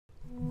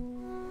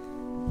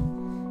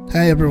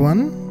Hi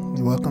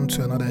everyone, welcome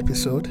to another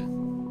episode.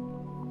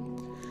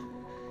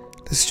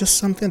 It's just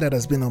something that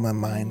has been on my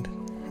mind.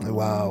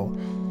 Wow,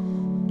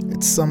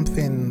 it's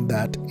something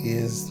that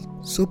is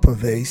so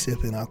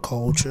pervasive in our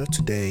culture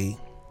today.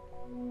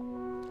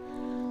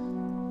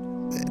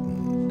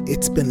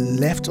 It's been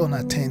left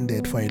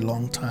unattended for a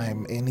long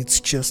time, and it's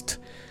just,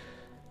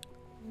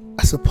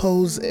 I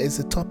suppose, it's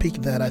a topic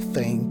that I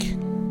think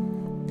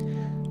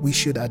we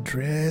should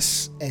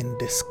address and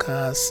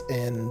discuss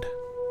and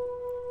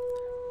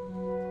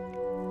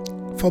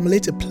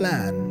formulate a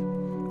plan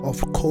of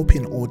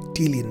coping or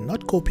dealing,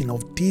 not coping,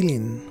 of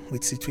dealing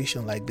with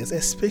situations like this,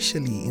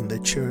 especially in the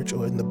church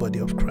or in the body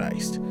of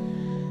Christ.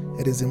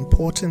 It is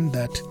important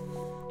that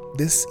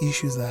these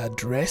issues are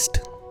addressed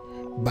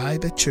by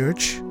the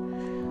church.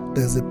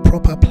 There's a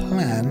proper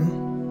plan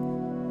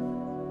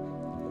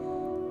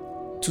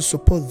to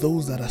support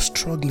those that are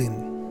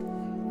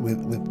struggling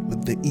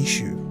with the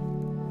issue.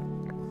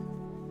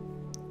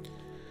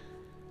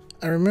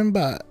 I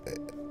remember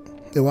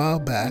a while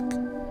back,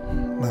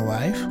 my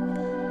wife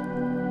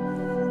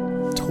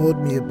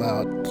told me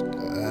about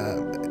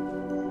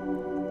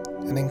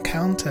an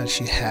encounter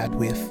she had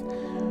with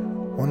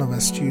one of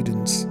her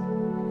students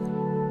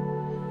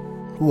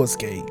who was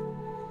gay.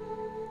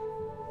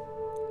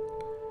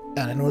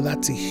 And I know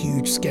that's a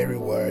huge, scary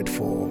word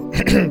for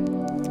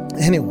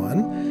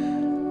anyone.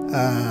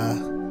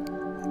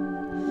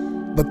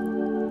 But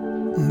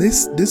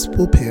this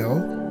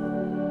pupil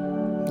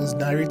was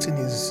narrating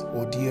his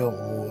ordeal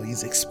or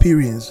his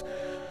experience,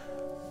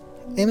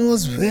 and he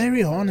was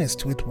very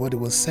honest with what he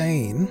was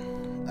saying,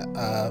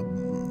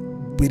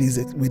 with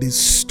his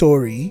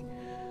story.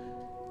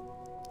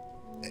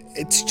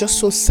 It's just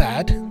so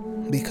sad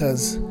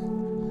because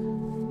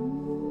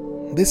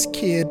this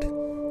kid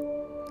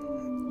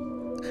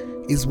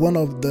is one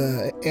of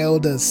the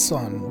elders'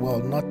 son.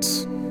 Well, not,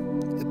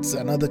 it's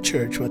another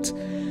church, but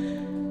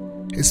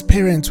his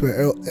parents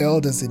were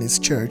elders in his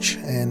church,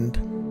 and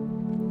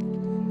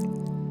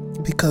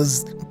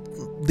because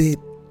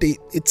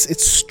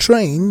it's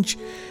strange,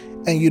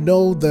 and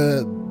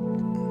the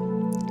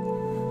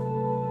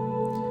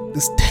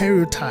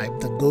stereotype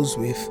that goes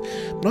with,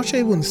 I'm not sure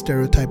even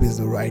stereotype is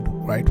the right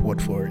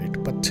word for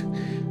it, but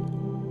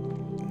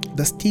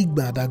the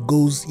stigma that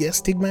goes, yes,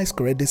 stigma is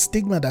correct, the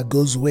stigma that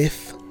goes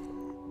with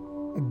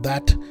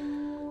that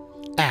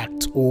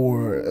act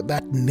or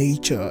that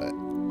nature.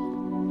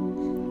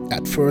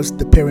 At first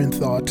the parent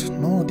thought,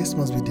 no, this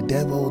must be the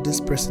devil, this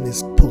person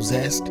is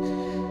possessed.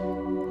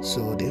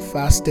 So they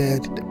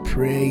fasted, they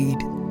prayed.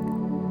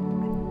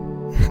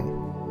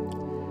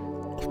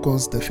 Of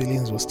course, the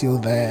feelings were still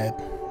there.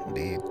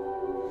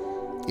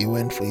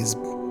 He's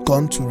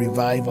gone to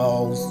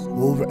revivals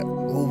over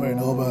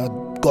and over,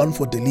 gone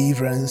for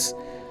deliverance,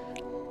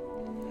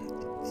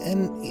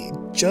 and it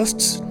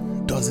just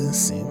doesn't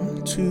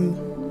seem to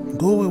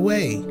go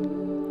away.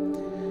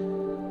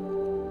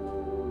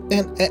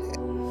 And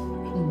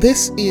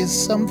this is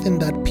something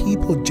that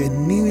people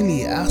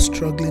genuinely are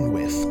struggling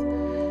with.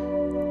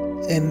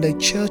 And the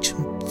church,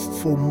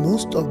 for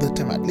most of the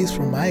time, at least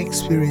from my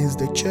experience,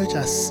 the church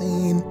has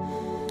seen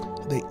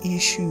the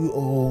issue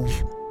of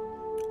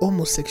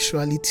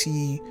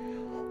homosexuality,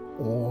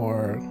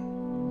 or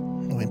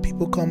when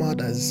people come out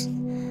as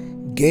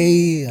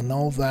gay and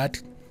all that,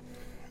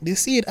 they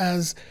see it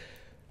as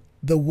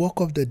the work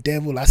of the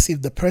devil, as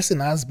if the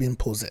person has been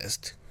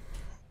possessed.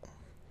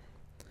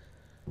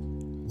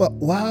 Well,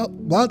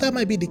 while that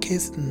might be the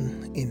case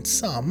in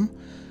some,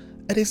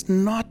 it is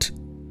not.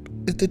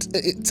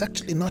 It's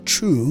actually not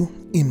true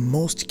in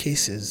most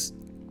cases.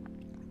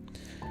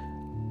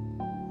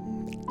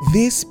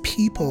 These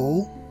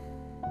people,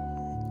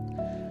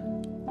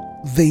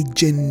 they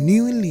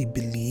genuinely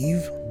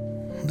believe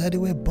that they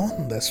were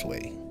born this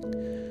way.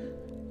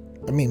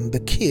 I mean, the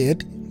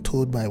kid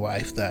told my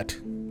wife that,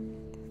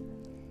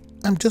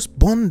 I'm just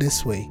born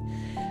this way.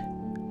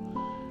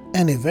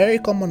 And a very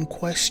common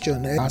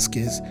question I ask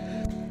is,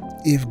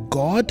 if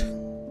God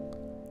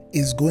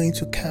is going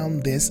to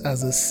count this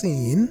as a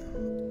sin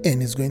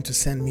and is going to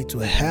send me to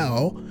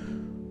hell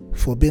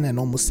for being an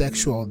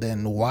homosexual,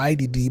 then why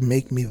did he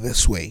make me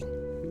this way?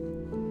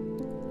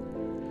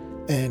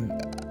 And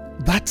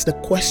that's the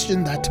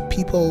question that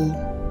people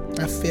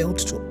have failed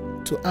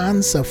to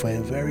answer for a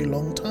very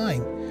long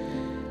time.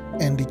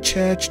 And the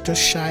church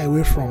just shy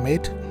away from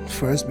it.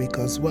 First,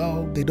 because,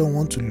 well, they don't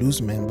want to lose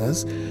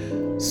members.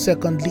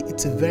 Secondly,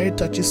 it's a very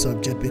touchy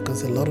subject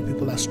because a lot of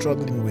people are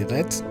struggling with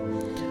it.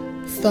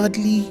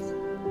 Thirdly,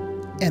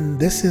 and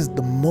this is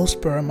the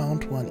most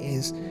paramount one,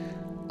 is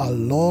a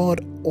lot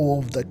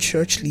of the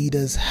church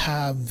leaders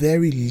have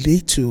very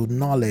little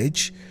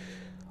knowledge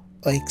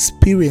or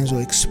experience or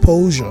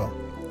exposure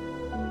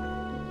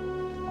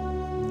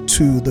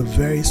to the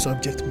very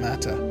subject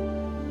matter.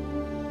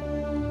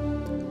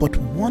 But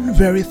one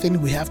very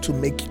thing we have to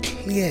make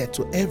clear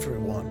to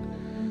everyone,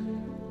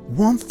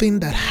 one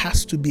thing that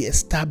has to be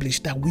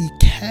established that we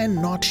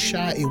cannot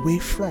shy away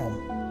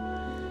from,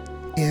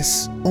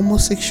 is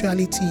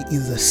homosexuality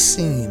is a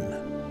sin.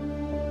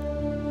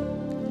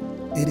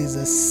 It is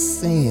a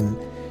sin.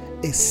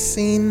 a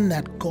sin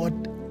that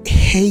God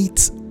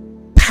hates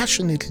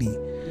passionately.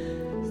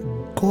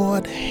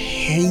 God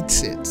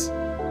hates it.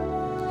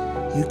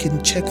 You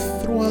can check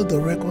throughout the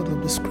record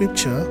of the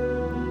scripture.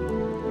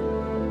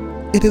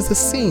 It is a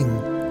sin.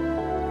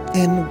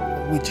 And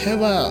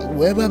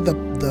whoever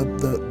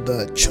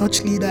the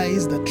church leader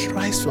is that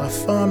tries to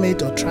affirm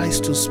it or tries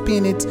to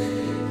spin it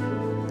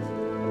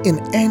in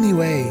any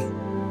way,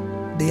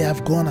 they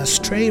have gone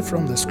astray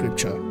from the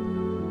scripture,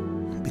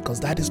 because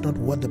that is not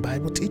what the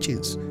Bible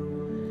teaches.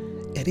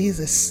 It is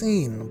a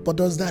sin. But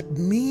does that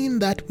mean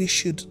that we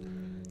should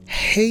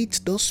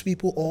hate those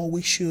people, or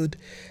we should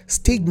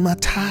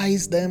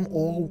stigmatize them,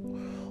 or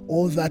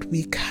that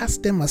we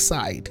cast them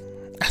aside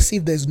as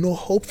if there's no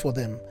hope for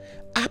them?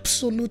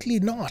 Absolutely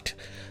not.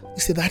 You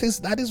see, that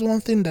is one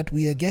thing that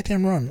we are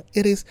getting wrong.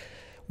 It is,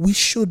 we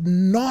should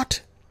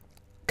not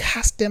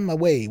cast them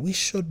away. We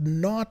should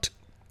not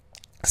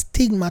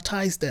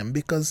stigmatize them,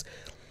 because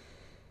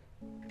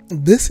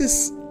this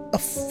is a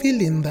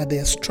feeling that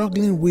they're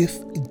struggling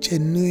with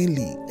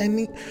genuinely,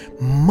 and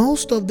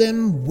most of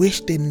them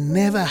wish they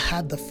never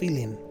had the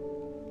feeling.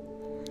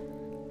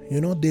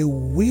 They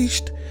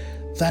wished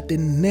that they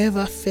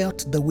never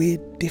felt the way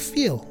they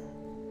feel.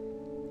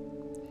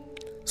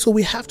 So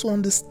we have to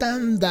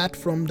understand that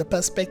from the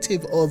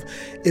perspective of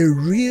a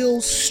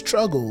real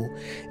struggle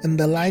in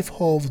the life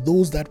of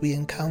those that we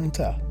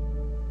encounter.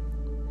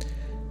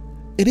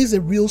 It is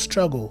a real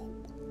struggle.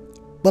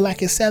 But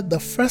like I said, the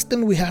first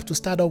thing we have to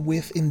start off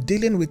with in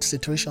dealing with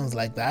situations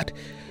like that,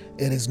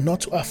 it is not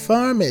to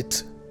affirm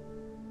it,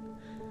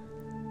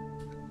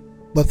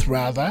 but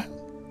rather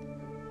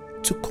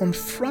to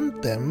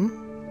confront them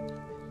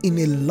in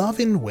a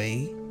loving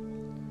way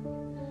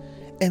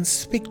and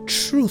speak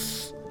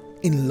truth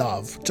in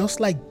love, just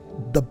like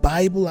the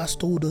Bible has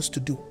told us to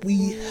do.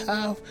 We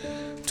have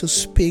to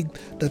speak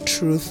the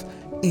truth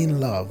in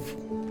love.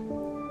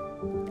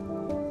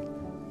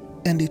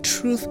 And the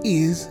truth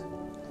is,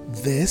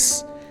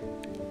 this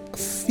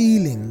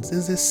feelings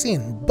is a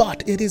sin,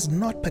 but it is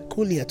not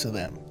peculiar to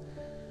them.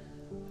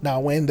 Now,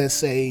 when they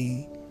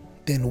say,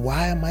 then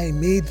why am I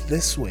made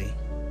this way?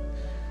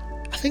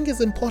 I think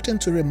it's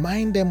important to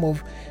remind them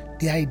of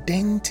the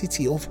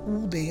identity of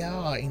who they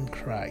are in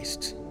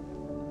Christ.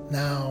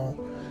 Now,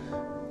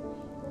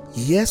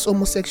 yes,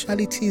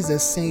 homosexuality is a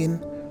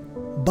sin,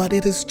 but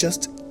it is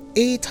just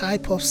a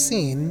type of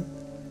sin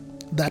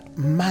that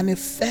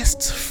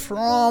manifests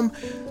from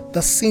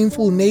the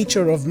sinful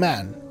nature of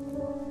man.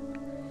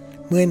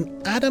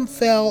 When Adam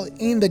fell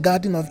in the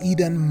Garden of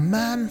Eden,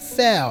 man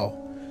fell,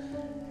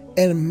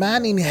 and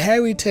man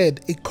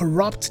inherited a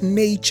corrupt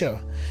nature,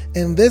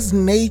 and this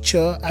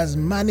nature has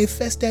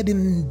manifested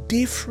in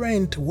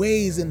different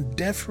ways in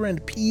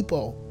different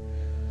people.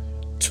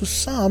 To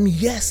some,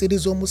 yes, it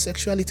is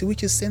homosexuality,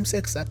 which is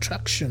same-sex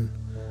attraction.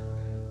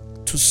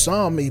 To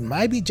some, it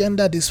might be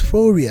gender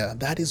dysphoria.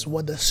 That is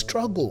what they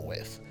struggle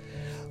with.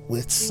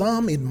 With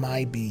some, it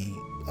might be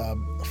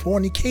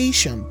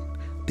fornication.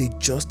 They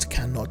just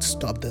cannot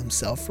stop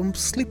themselves from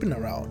sleeping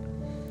around.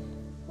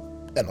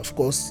 And of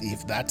course,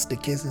 if that's the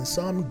case in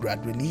some,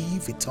 gradually,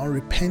 if it's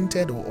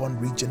unrepented or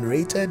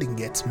unregenerated and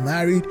gets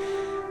married,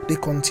 they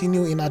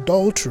continue in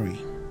adultery.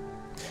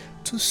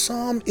 To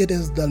some, it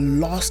is the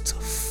lust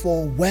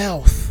for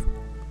wealth,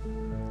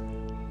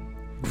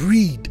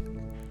 greed.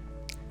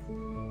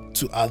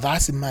 To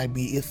others, it might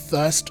be a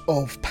thirst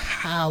of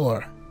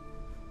power.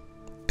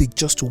 They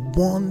just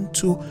want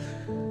to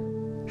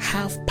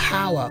have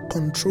power,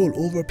 control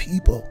over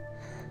people.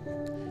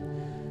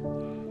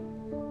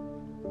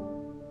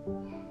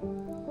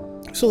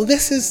 So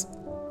this is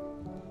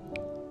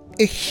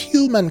a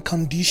human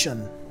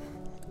condition,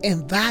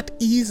 and that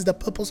is the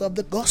purpose of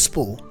the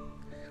gospel.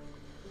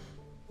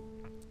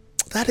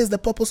 That is the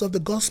purpose of the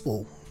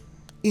gospel.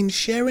 In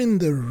sharing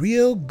the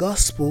real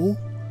gospel,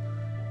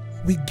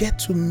 we get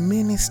to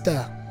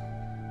minister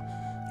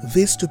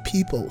this to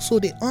people so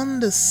they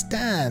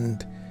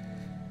understand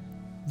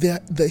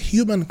the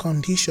human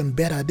condition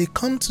better. They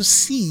come to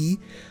see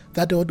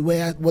that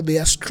what they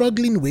are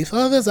struggling with,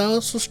 others are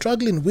also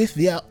struggling with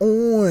their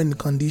own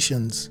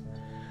conditions.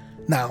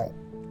 Now,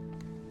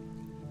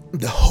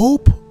 the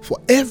hope for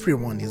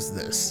everyone is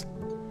this.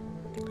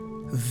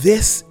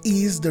 This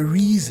is the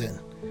reason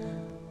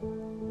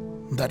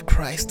that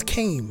Christ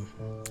came,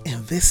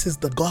 and this is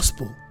the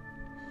gospel.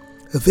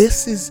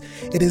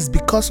 It is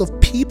because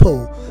of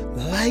people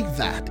like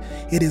that.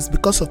 It is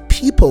because of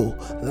people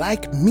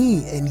like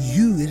me and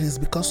you. It is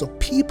because of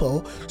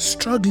people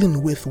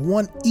struggling with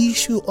one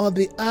issue or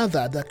the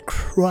other that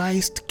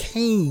Christ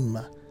came.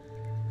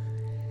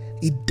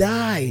 He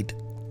died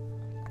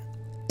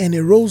and he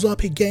rose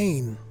up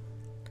again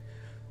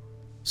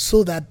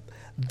so that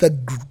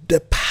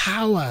the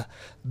power,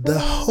 the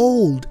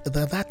hold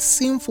that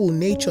sinful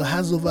nature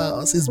has over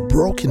us is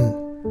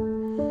broken.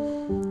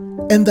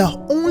 And the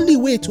only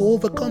way to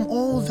overcome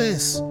all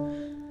this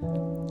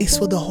is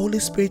for the Holy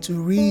Spirit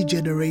to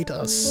regenerate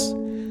us.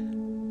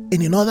 And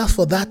in order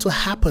for that to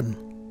happen,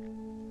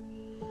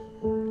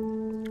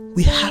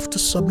 we have to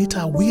submit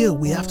our will,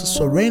 we have to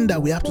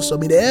surrender, we have to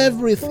submit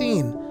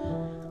everything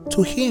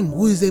to Him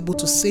who is able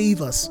to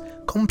save us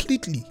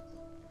completely.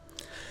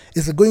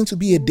 Is it going to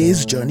be a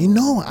day's journey?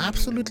 No,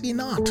 absolutely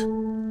not.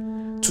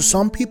 To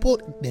some people,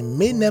 they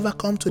may never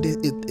come to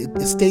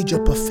the stage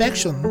of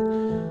perfection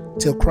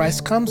till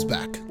Christ comes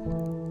back.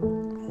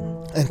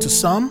 And to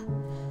some,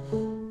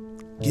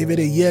 give it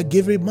a year,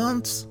 give it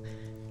months,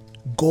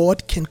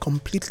 God can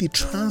completely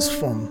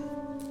transform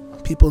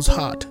people's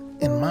heart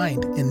and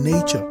mind and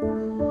nature.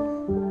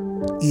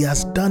 He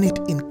has done it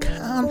in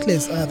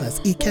countless others.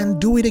 He can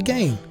do it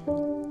again.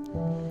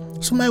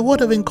 So my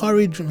word of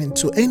encouragement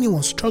to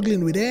anyone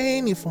struggling with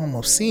any form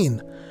of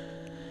sin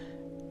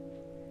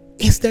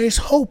is there is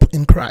hope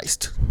in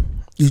Christ.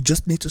 You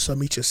just need to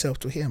submit yourself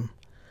to Him.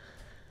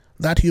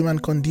 That human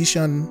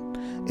condition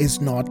is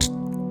not,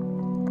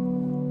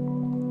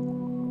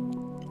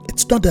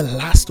 it's not the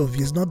last of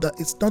you. It's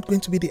not going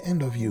to be the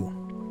end of you.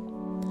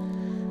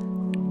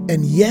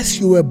 And yes,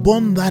 you were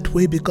born that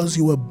way because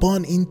you were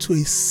born into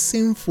a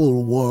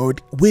sinful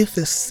world with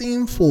a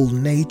sinful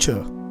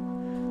nature.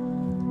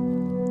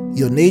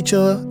 Your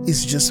nature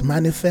is just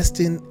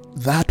manifesting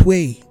that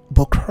way.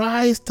 But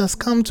Christ has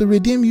come to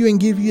redeem you and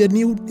give you a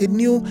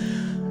new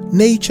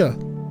nature.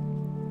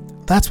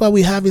 That's why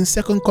we have in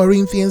 2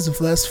 Corinthians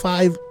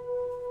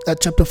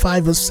chapter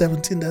 5 verse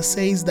 17 that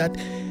says that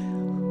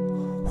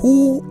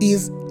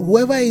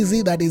whoever is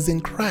he that is in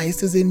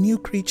Christ is a new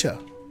creature.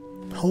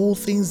 Whole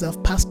things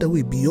have passed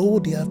away.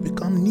 Behold, they have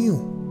become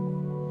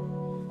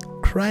new.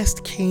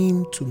 Christ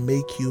came to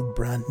make you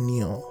brand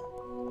new.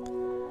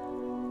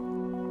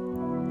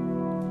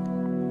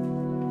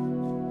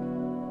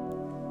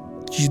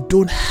 You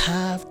don't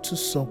have to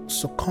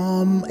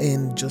succumb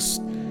and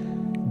just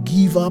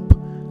give up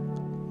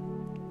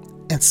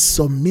and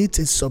submit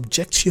and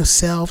subject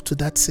yourself to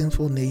that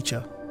sinful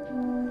nature,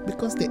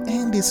 because the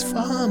end is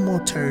far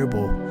more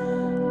terrible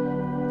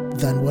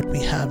than what we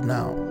have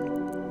now.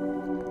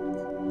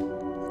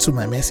 So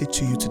my message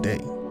to you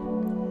today,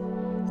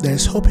 there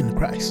is hope in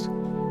Christ.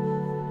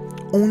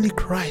 Only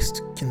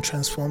Christ can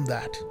transform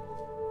that.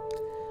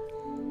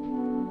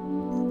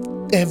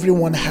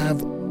 Everyone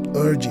have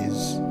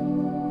urges,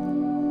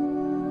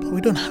 but we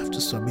don't have to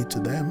submit to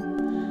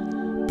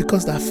them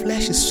because our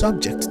flesh is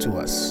subject to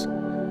us.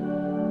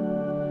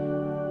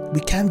 We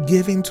can't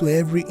give in to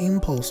every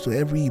impulse, to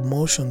every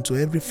emotion, to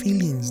every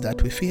feelings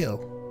that we feel.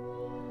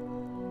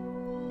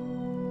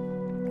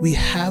 We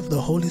have the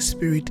Holy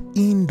Spirit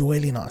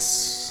indwelling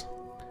us.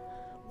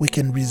 We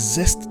can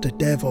resist the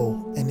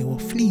devil and he will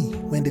flee.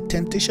 When the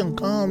temptation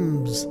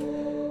comes,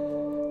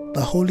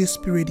 the Holy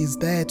Spirit is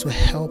there to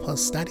help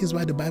us. That is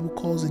why the Bible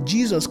calls it,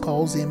 Jesus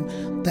calls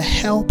him the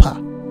helper.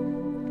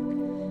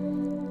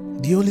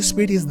 The Holy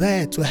Spirit is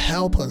there to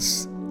help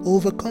us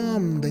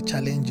overcome the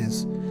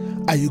challenges.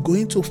 Are you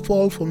going to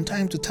fall from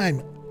time to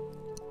time?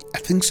 I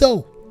think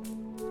so.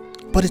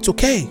 But it's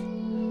okay.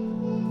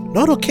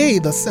 Not okay,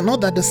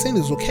 not that the sin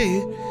is okay.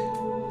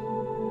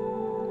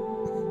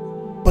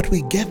 But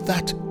we get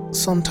that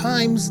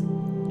sometimes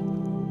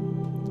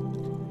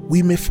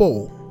we may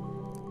fall.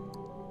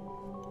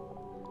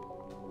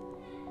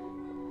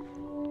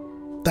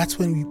 That's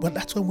when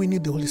we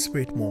need the Holy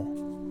Spirit more.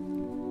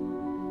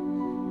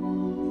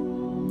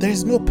 There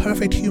is no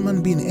perfect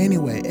human being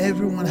anywhere.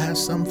 Everyone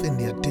has something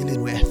they are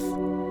dealing with.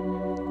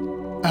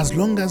 As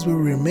long as we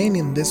remain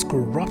in this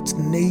corrupt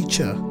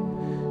nature,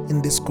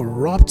 in this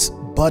corrupt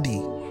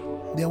body,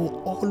 there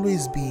will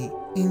always be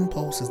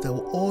impulses. There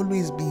will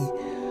always be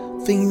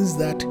things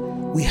that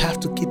we have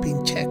to keep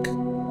in check.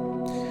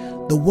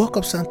 The work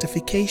of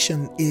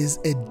sanctification is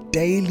a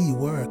daily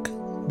work.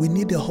 We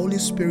need the Holy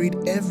Spirit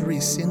every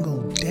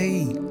single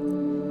day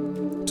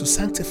to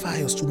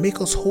sanctify us, to make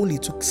us holy,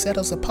 to set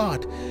us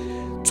apart,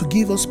 to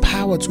give us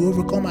power to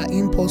overcome our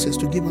impulses,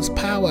 to give us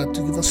power,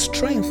 to give us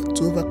strength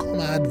to overcome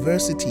our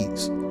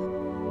adversities.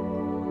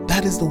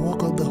 That is the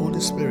work of the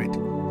Holy Spirit,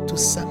 to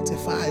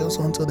sanctify us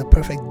until the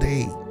perfect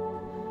day.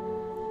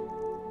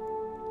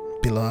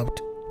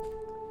 Beloved,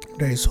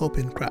 there is hope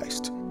in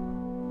Christ.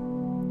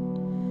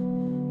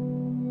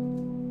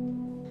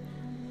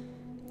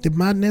 The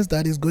madness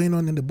that is going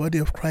on in the body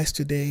of Christ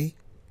today,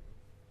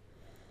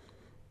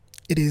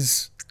 it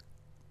is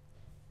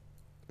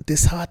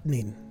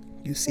disheartening.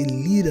 You see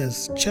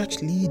leaders,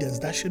 church leaders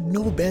that should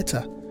know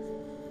better,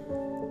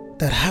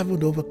 that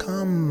haven't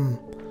overcome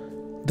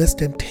this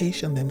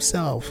temptation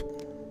themselves.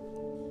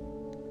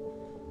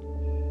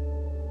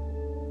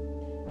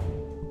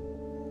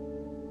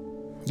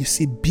 You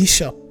see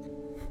bishop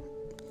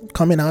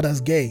coming out as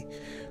gay.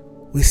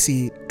 We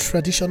see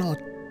traditional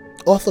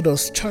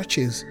Orthodox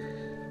churches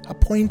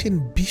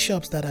appointing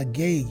bishops that are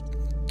gay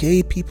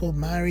people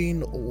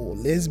marrying, or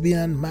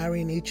lesbian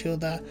marrying each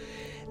other.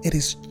 It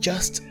is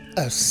just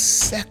a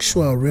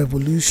sexual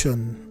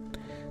revolution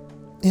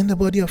in the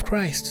body of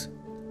Christ.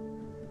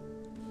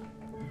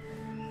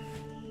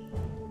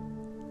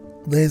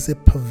 There's a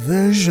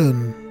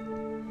perversion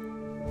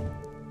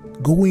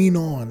going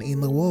on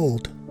in the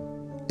world,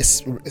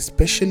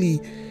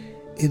 especially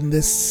in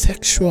the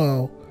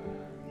sexual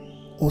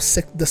or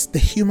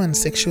the human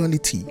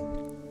sexuality,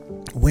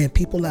 where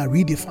people are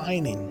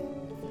redefining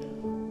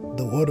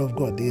the word of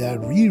God. They are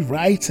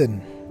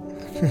rewriting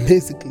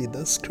basically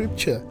the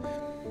scripture.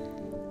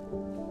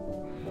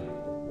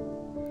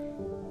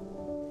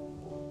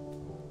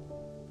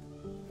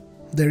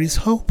 There is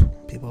hope,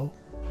 people.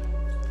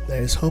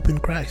 There is hope in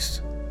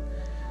Christ.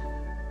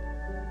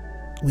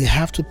 We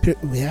have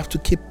to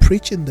keep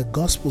preaching the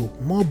gospel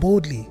more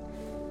boldly.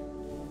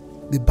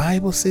 The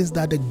Bible says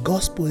that the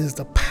gospel is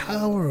the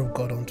power of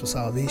God unto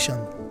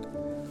salvation.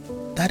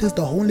 That is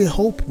the only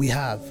hope we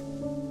have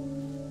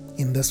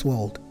in this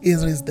world.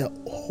 It is the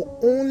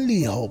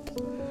only hope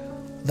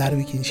that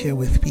we can share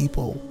with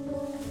people.